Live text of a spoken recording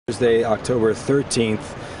Thursday, October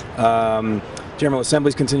 13th. General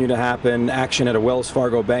assemblies continue to happen. Action at a Wells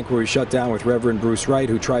Fargo bank where we shut down with Reverend Bruce Wright,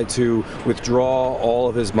 who tried to withdraw all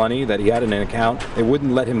of his money that he had in an account. They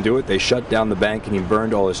wouldn't let him do it. They shut down the bank and he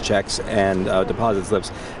burned all his checks and deposit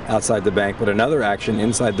slips outside the bank. But another action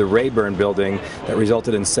inside the Rayburn building that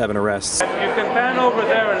resulted in 7 arrests. You can pan over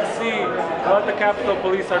there and see what the Capitol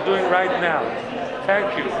Police are doing right now.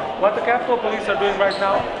 Thank you. What the Capitol Police are doing right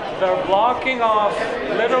now, they're blocking off,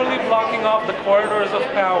 literally blocking off the corridors of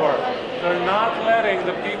power. They're not letting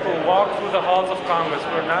the people walk through the halls of Congress.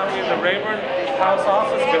 We're now in the Rayburn House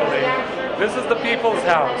office building. This is the people's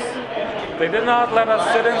house. They did not let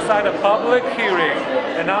us sit inside a public hearing,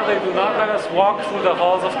 and now they do not let us walk through the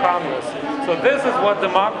halls of Congress. So this is what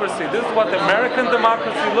democracy, this is what American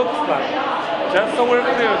democracy looks like. Just so we're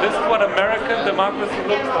clear, this is what American democracy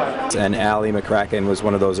looks like. And Allie McCracken was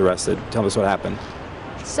one of those arrested. Tell us what happened.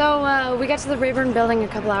 So we got to the Rayburn building a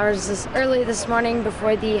couple hours early this morning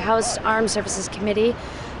before the House Armed Services Committee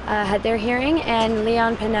had their hearing, and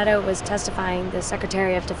Leon Panetta was testifying, the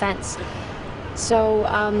Secretary of Defense. So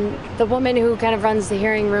the woman who kind of runs the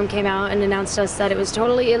hearing room came out and announced to us that it was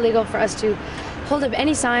totally illegal for us to hold up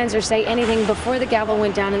any signs or say anything before the gavel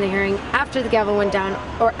went down in the hearing, after the gavel went down,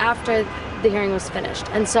 or after the hearing was finished.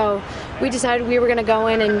 And so we decided we were going to go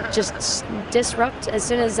in and just disrupt as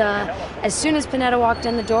soon as Panetta walked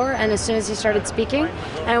in the door and as soon as he started speaking.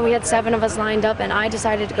 And we had 7 of us lined up, and I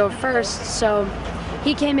decided to go first. So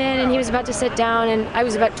he came in and he was about to sit down, and I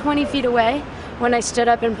was about 20 feet away when I stood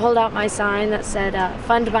up and pulled out my sign that said,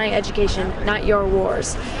 "Fund my education, not your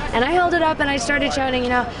wars." And I held it up and I started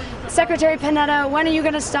shouting, "Secretary Panetta, when are you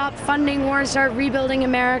going to stop funding wars, start rebuilding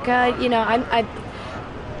America?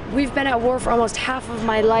 We've been at war for almost half of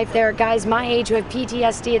my life. There are guys my age who have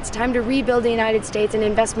PTSD. It's time to rebuild the United States and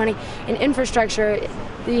invest money in infrastructure,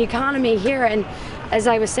 the economy here." And as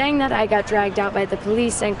I was saying that, I got dragged out by the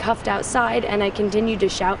police and cuffed outside, and I continued to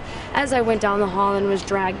shout as I went down the hall and was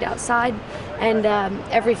dragged outside. And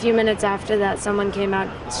every few minutes after that, someone came out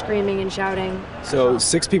screaming and shouting. So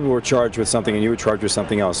 6 people were charged with something, and you were charged with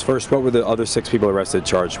something else. First, what were the other 6 people arrested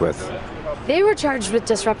charged with? They were charged with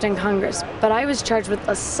disrupting Congress, but I was charged with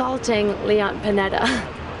assaulting Leon Panetta.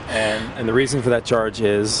 And the reason for that charge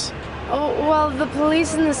is? Oh, well, the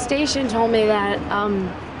police in the station told me that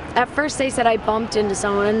at first they said I bumped into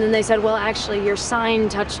someone, and then they said, well, actually, your sign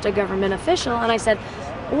touched a government official. And I said,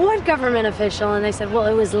 what government official? And they said, well,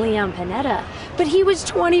 it was Leon Panetta. But he was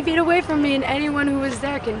 20 feet away from me, and anyone who was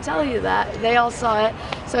there can tell you that. They all saw it,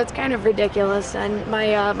 so it's kind of ridiculous. And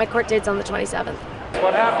my court date's on the 27th.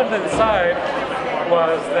 What happened inside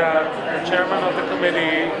was that the chairman of the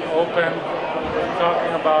committee opened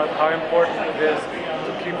talking about how important it is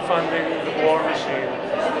to keep funding the war machine.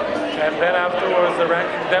 And then afterwards, the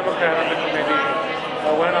ranking Democrat of the committee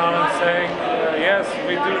went on and saying, yes,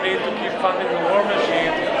 we do need to keep funding the war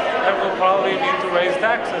machine, and we'll probably need to raise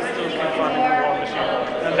taxes to keep funding the war machine.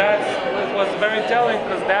 And that was very telling,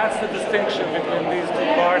 because that's the distinction between these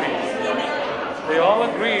 2 parties. They all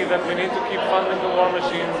agree that we need to keep funding the war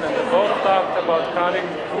machines, and they both talked about cutting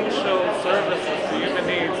crucial services to human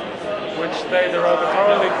needs, which they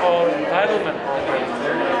derogatorily call entitlement programs.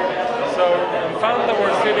 So in front of them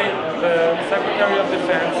were sitting the Secretary of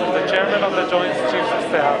Defense and the Chairman of the Joint Chiefs of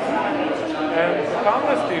Staff, and the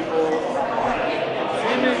Congress people,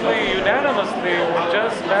 seemingly unanimously, were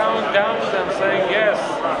just bowing down to them, saying, yes,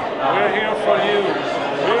 we're here for you.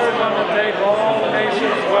 We're going to take all the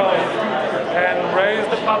nation's wealth and raise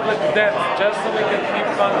the public debt just so we can keep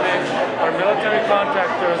funding our military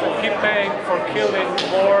contractors and keep paying for killing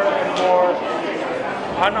more and more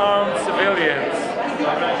unarmed civilians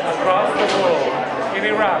across the world, in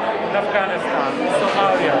Iraq, in Afghanistan, in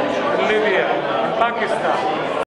Somalia, in Libya, in Pakistan.